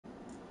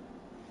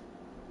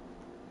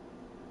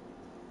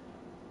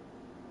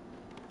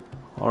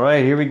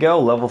Alright, here we go.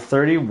 Level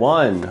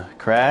 31.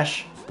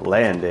 Crash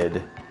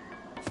landed.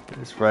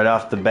 Just right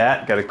off the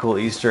bat, got a cool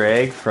Easter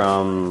egg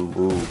from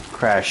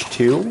Crash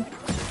 2.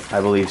 I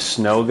believe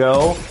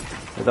Snogo,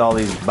 with all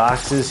these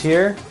boxes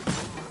here.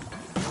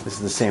 This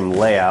is the same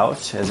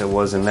layout as it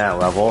was in that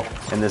level.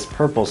 And this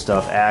purple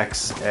stuff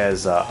acts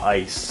as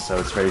ice, so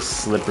it's very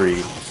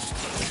slippery.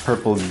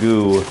 Purple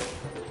goo.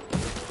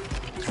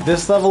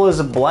 This level is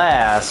a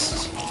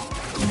blast,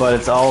 but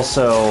it's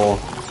also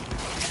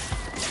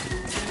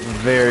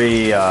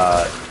very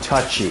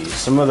touchy.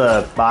 Some of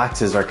the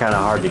boxes are kind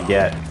of hard to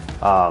get.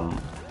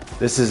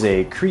 This is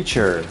a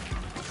creature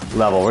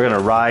level. We're gonna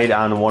ride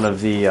on one of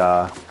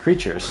the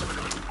creatures.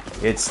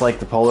 It's like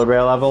the polar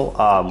bear level.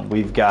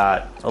 We've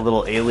got a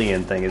little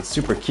alien thing. It's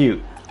super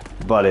cute,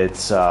 but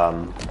it's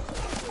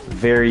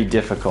very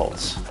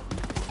difficult.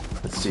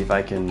 Let's see if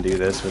I can do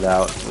this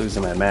without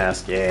losing my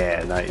mask.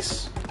 Yeah,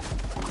 nice.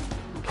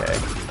 Okay.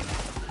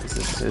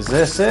 Is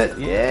this it?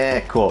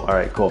 Yeah, cool. All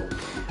right, cool.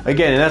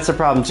 Again, and that's a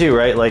problem too,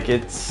 right? Like,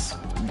 it's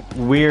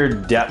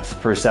weird depth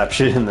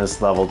perception in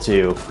this level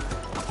too.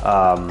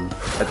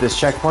 At this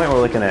checkpoint, we're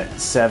looking at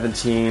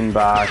 17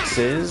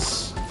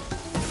 boxes.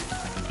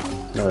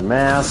 Another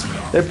mask.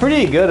 They're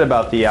pretty good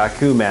about the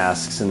Aku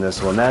masks in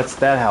this one. That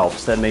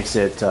helps. That makes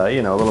it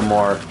you know, a little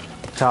more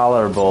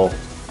tolerable,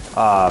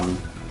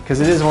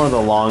 because it is one of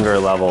the longer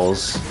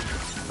levels.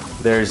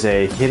 There's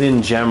a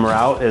hidden gem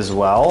route as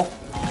well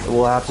that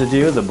we'll have to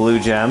do. The blue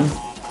gem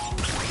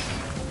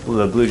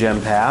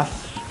path.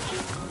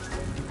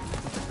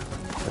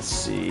 Let's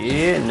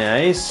see.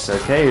 Nice.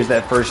 Okay, here's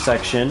that first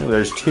section.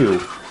 There's two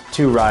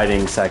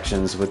riding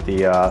sections with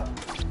the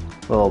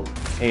little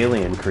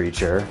alien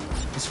creature.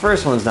 This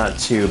first one's not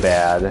too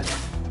bad.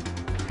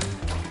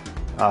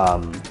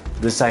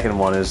 The second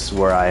one is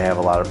where I have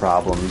a lot of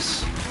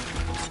problems.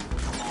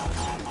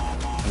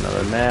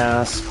 Another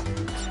mask.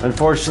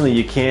 Unfortunately,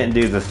 you can't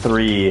do the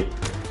 3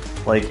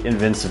 like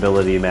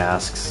invincibility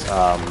masks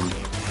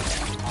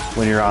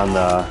when you're on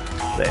the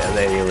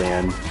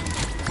alien.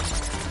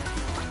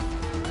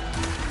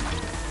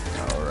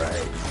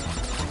 Alright.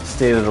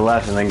 Stay to the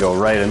left and then go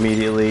right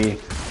immediately.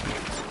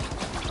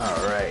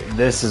 Alright,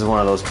 this is one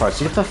of those parts.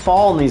 You have to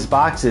fall in these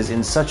boxes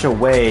in such a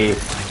way,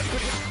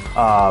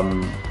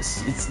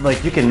 it's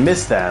like you can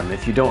miss them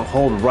if you don't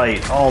hold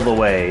right all the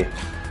way.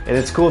 And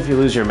it's cool if you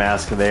lose your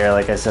mask there.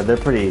 Like I said, they're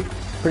pretty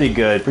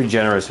good, pretty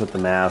generous with the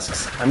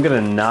masks. I'm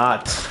gonna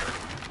not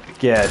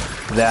get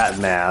that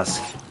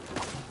mask.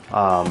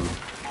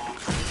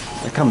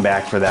 I come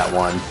back for that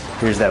one.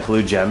 Here's that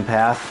blue gem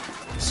path.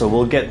 So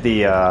we'll get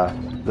the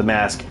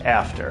mask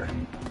after.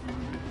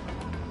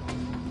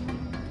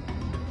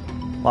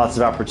 Lots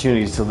of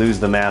opportunities to lose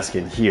the mask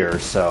in here,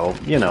 so,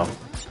 you know,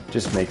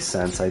 just makes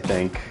sense, I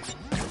think.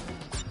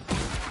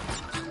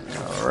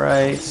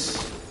 Alright.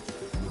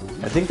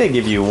 I think they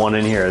give you one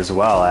in here as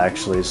well,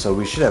 actually, so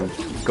we should have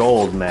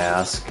gold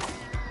mask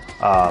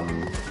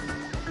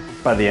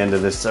by the end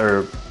of this,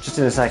 or just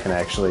in a second,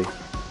 actually.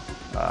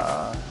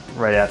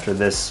 Right after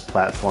this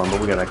platform,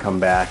 but we're gonna come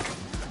back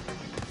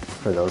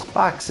for those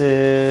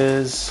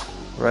boxes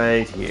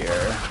right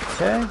here.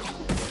 Okay.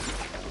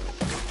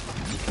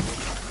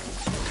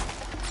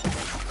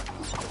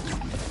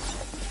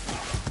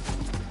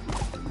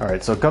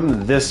 Alright, so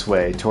come this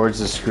way towards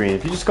the screen.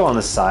 If you just go on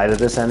the side of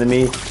this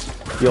enemy,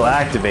 you'll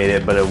activate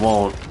it, but it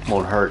won't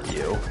hurt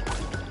you.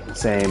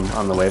 Same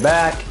on the way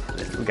back.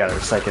 We got our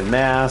second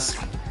mask.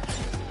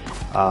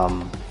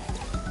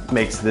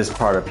 Makes this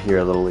part up here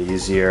a little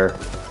easier.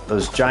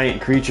 Those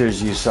giant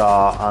creatures you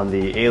saw on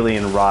the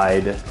alien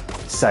ride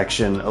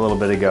section a little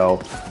bit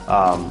ago,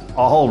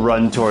 all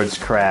run towards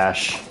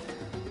Crash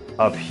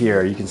up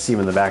here. You can see them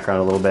in the background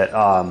a little bit.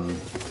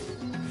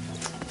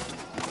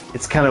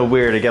 It's kind of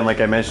weird, again, like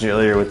I mentioned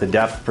earlier with the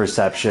depth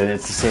perception,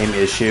 it's the same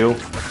issue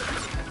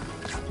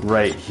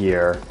right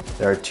here.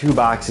 There are 2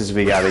 boxes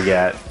we gotta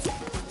get.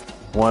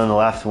 One on the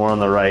left, one on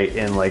the right,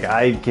 and like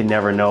I can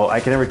never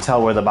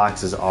tell where the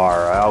boxes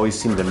are. I always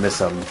seem to miss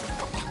them.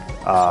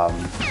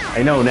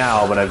 I know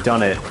now, but I've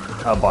done it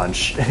a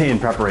bunch in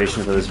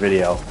preparation for this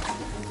video.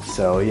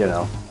 So, you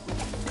know.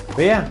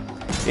 But yeah,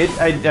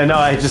 I know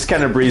I just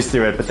kind of breezed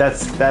through it, but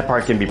that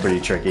part can be pretty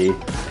tricky.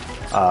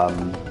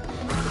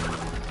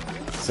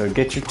 So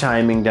get your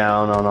timing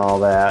down on all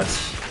that.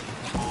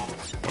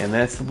 And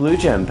that's the blue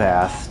gem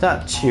path.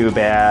 Not too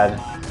bad.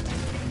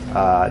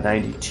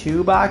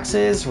 92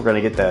 boxes. We're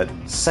gonna get that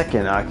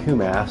second Aku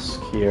mask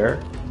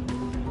here.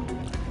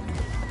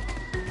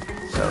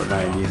 So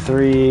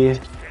 93.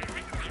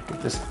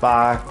 Get this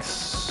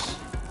box.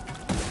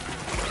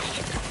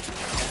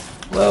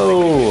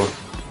 Whoa!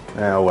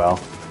 Oh well.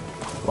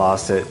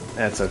 Lost it.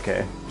 That's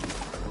okay.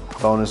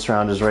 Bonus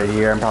round is right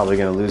here. I'm probably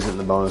gonna lose it in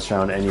the bonus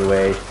round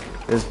anyway.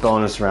 This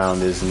bonus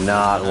round is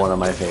not one of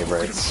my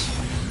favorites.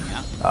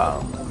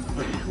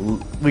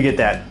 We get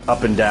that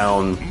up and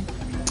down,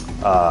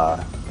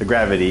 the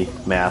gravity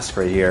mask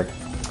right here.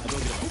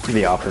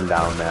 The up and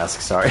down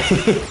mask, sorry.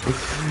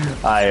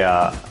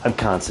 I'm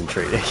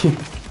concentrating.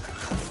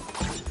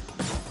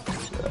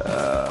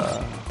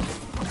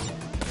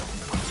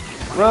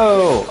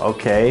 Whoa!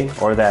 Okay,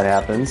 or that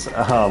happens.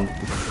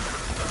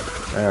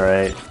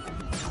 Alright.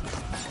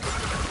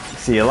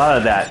 See, a lot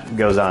of that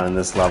goes on in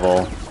this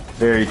level.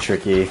 Very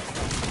tricky.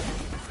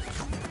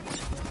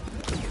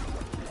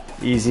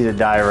 Easy to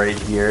die right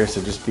here,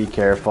 so just be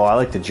careful. I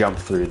like to jump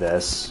through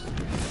this.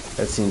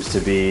 That seems to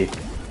be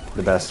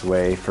the best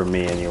way for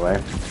me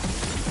anyway.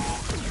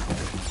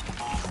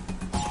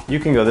 You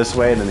can go this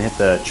way and then hit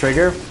the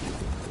trigger,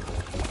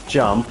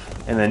 jump,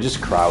 and then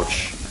just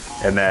crouch,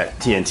 and that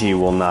TNT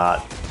will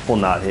not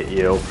hit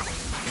you.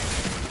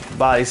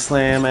 Body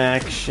slam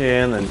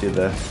action, then do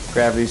the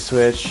gravity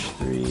switch.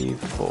 3,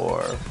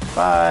 4,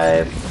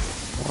 5.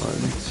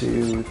 1,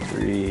 2,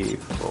 3,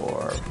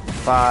 4,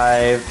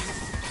 5.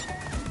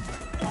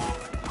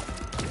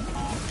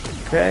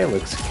 Okay,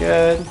 looks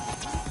good.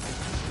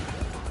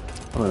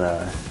 I'm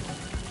gonna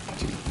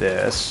do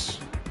this.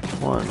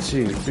 1,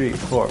 2, 3,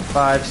 4,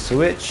 5.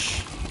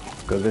 Switch.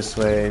 Go this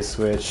way,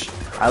 switch.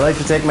 I like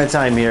to take my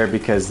time here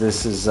because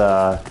this is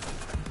a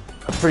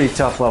pretty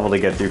tough level to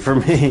get through for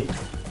me.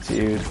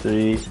 2,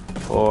 3,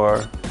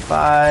 4,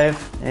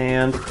 5,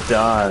 and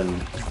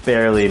done.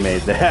 Barely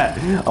made that.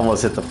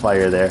 Almost hit the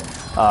fire there.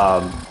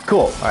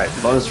 Cool. All right,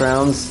 bonus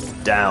rounds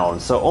down.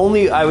 So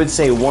only, I would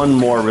say, one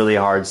more really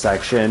hard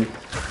section.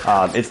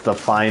 It's the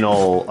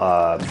final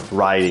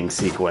riding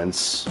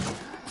sequence.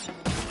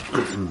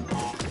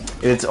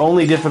 It's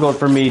only difficult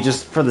for me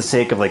just for the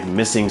sake of like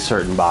missing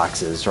certain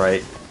boxes,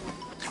 right?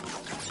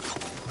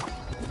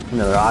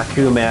 Another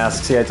Aku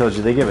mask. See, I told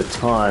you they give a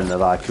ton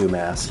of Aku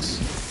masks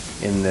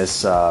in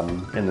this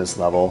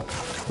level,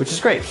 which is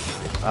great.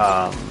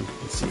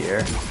 Let's see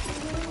here.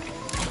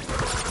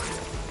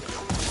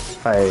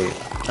 If I'm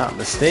not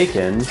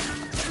mistaken,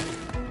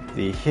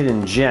 the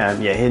hidden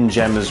gem. Yeah, hidden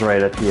gem is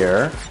right up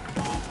here.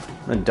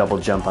 I'm gonna double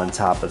jump on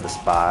top of this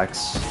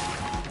box.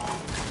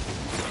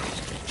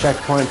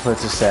 Checkpoint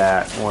puts us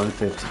at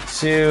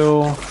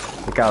 152.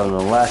 Look out on the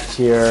left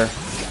here.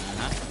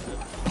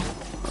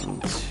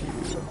 1, 2,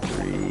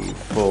 3,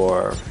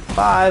 4,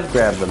 5.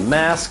 Grab the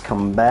mask,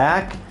 come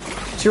back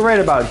to right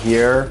about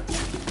here.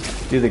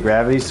 Do the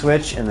gravity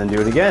switch, and then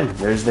do it again.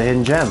 There's the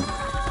hidden gem.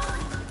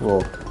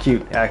 Little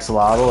cute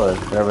axolotl or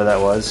whatever that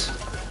was.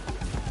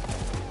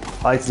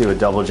 I like to do a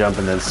double jump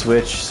and then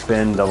switch,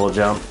 spin, double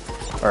jump,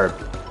 or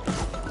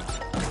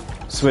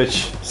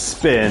switch,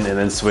 spin, and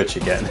then switch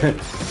again.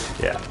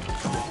 Yeah.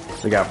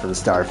 Look out for the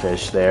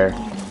starfish there.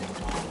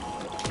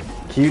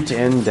 Cute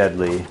and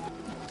deadly.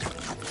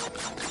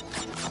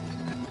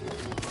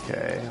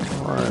 Okay.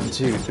 1,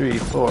 2, 3,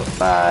 4,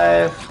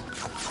 5.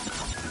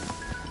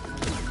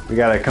 We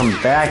gotta come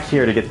back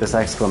here to get this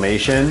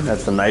exclamation.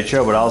 That's the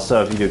nitro, but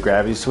also if you do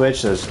gravity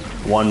switch, there's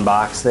one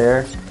box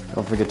there.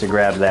 Don't forget to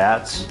grab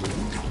that.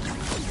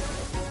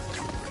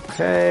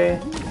 Okay.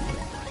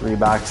 3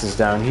 boxes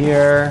down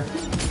here.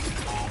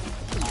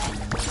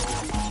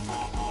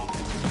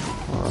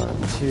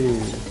 1, 2,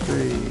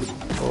 3,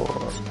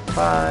 4,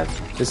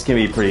 5. This can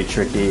be pretty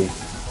tricky.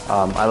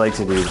 I like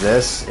to do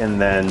this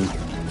and then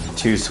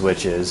 2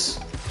 switches.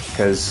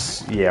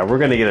 Because, yeah, we're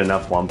gonna get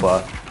enough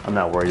Wumpa. I'm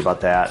not worried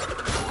about that.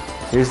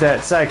 Here's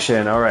that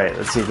section. Alright,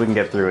 let's see if we can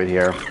get through it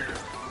here.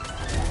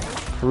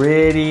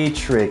 Pretty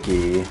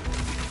tricky.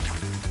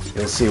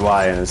 You'll see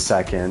why in a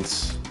second.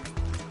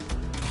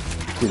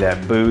 Do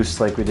that boost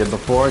like we did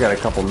before. Got a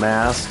couple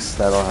masks.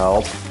 That'll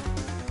help.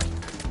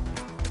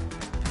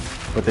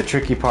 But the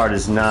tricky part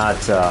is not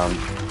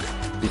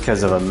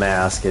because of a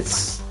mask.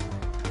 It's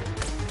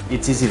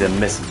easy to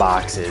miss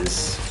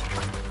boxes.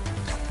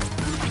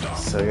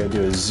 So I gotta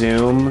do a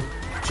zoom.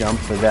 Jump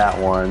for that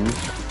one.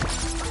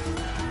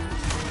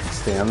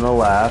 Stay on the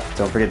left.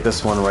 Don't forget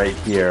this one right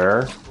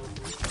here.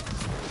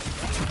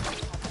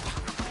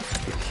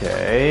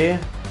 Okay.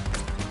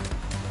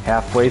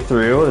 Halfway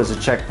through, there's a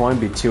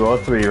checkpoint, be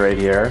 203 right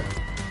here.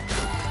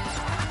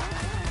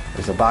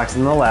 There's a box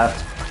on the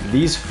left.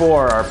 These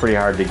 4 are pretty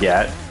hard to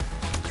get.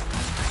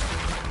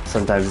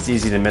 Sometimes it's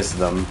easy to miss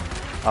them,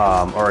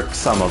 or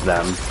some of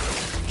them.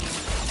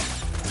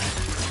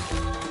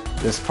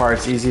 This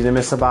part's easy to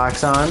miss a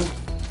box on.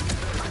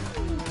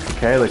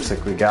 Okay, looks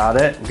like we got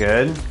it.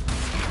 Good.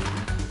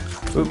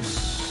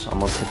 Oops,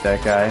 almost hit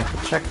that guy.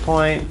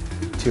 Checkpoint,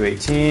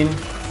 218.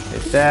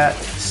 Hit that.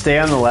 Stay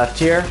on the left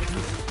here.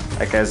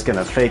 That guy's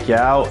gonna fake you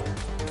out.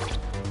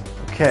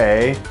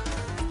 Okay.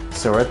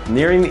 So we're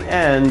nearing the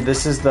end.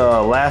 This is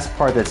the last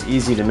part that's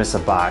easy to miss a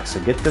box. So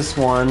get this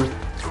one.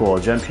 Cool.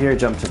 Jump here,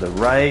 jump to the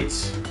right.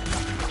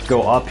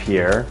 Go up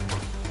here.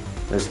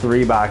 There's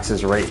 3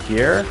 boxes right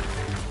here.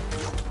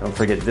 Don't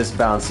forget this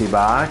bouncy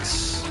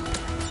box.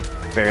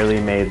 Barely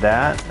made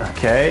that.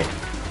 Okay.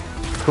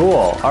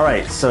 Cool.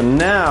 Alright, so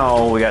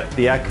now we got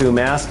the Aku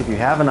mask. If you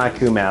have an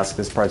Aku mask,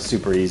 this part's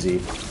super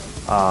easy.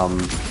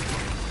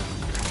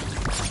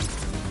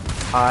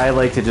 I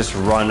like to just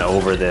run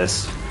over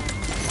this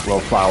little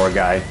flower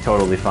guy.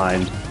 Totally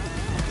fine.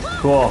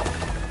 Cool.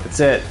 That's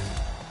it.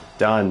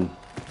 Done.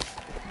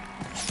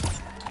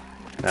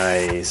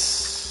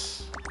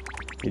 Nice.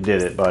 You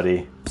did it,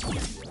 buddy.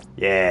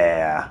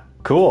 Yeah.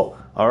 Cool.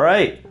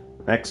 Alright.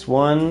 Next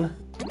one.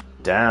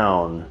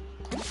 Down.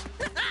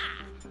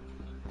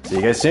 See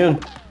you guys soon.